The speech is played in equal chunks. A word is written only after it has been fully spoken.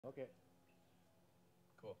Okay.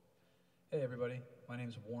 Cool. Hey everybody, my name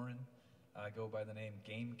is Warren. I go by the name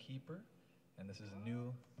Gamekeeper, and this is a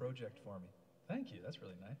new project for me. Thank you, that's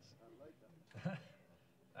really nice. I like that.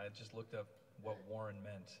 I just looked up what Warren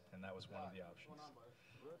meant, and that was one of the options.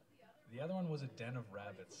 The other one was a den of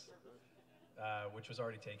rabbits, which was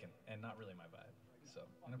already taken, and not really my vibe. So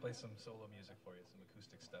I'm gonna play some solo music for you, some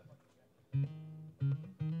acoustic stuff.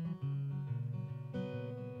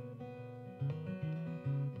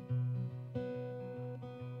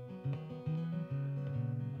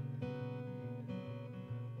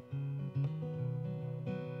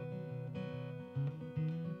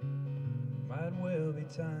 Might well be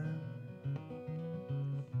time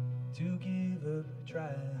to give up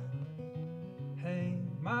trying.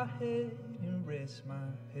 Hang my head and rest my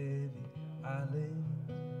heavy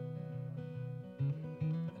eyelids.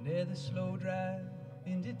 Another slow drive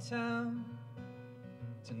into town,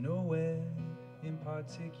 to nowhere in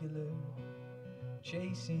particular,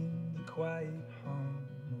 chasing the quiet hum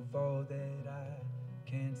of all that I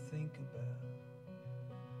can't think about.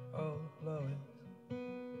 Oh, Lois,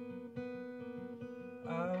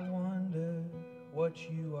 I wonder what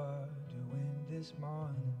you are doing this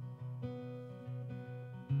morning.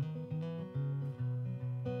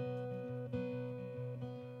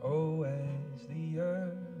 Oh, as the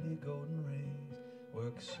early golden rays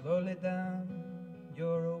work slowly down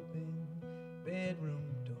your open bedroom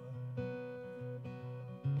door,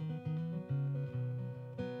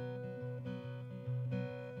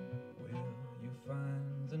 will you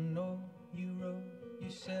find the note you wrote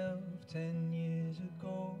yourself 10 years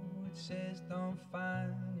ago? It says don't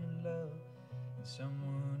find your love in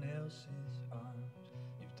someone else's arms.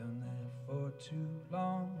 You've done that for too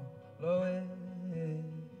long, Lois.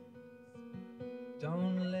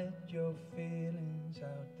 Don't let your feelings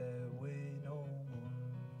out that way no more.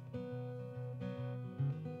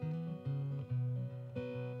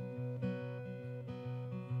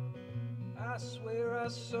 I swear I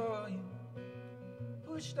saw you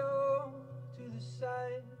pushed off to the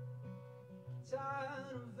side,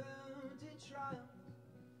 tired of empty triumphs,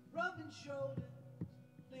 rubbing shoulders,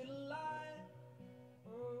 little light.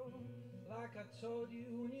 Oh, like I told you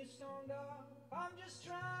when you stormed off, I'm just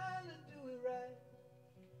trying to do it right.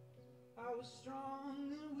 I was strong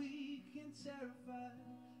and weak and terrified.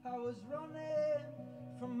 I was running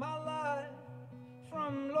from my life,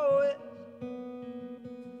 from Lois.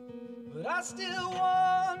 But I still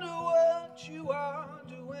wonder what you are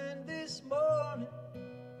doing this morning.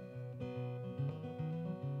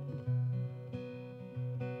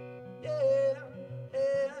 Yeah,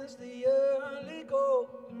 as the early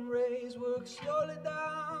golden rays work slowly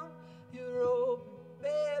down your open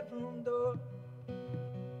bedroom door.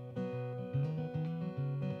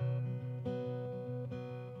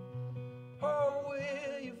 Or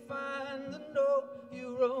will you find the note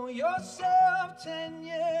you wrote yourself 10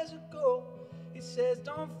 years ago? It says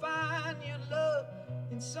don't find your love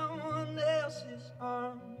in someone else's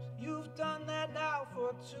arms. You've done that now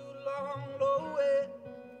for too long, Lois.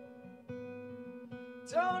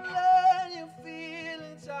 Don't let your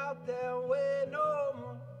feelings out there way no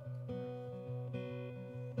more.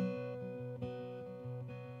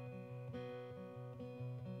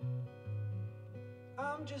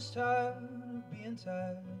 I'm just tired of being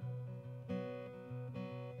tired,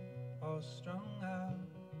 all strung out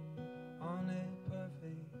on a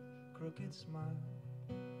perfect crooked smile.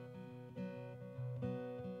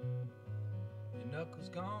 Your knuckles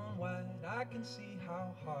gone white, I can see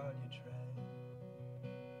how hard you try.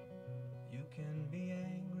 You can be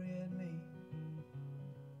angry at me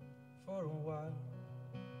for a while,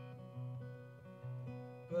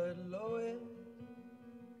 but Lois,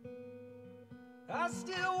 I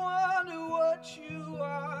still wonder what you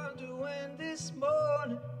are doing this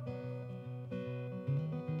morning.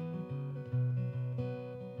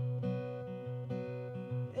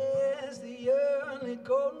 As the early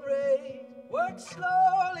golden rays work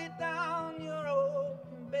slowly down your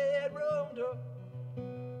open bedroom door.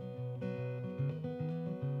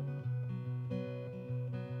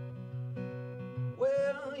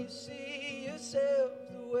 Well, you see yourself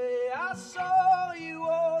the way I saw you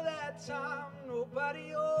all that time.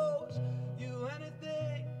 Nobody owes you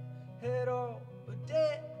anything at all, but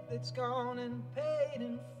debt that's gone and paid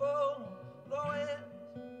in full. Lois,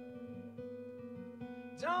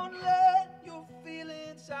 don't let your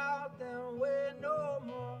feelings out there way no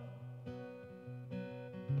more.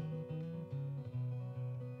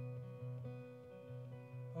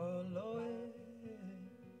 Oh, Lois,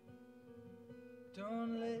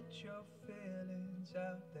 don't let your feelings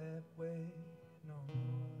out that way no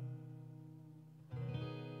more.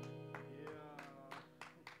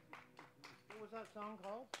 Yeah. that song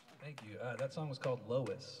called? Thank you. That song was called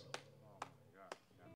Lois.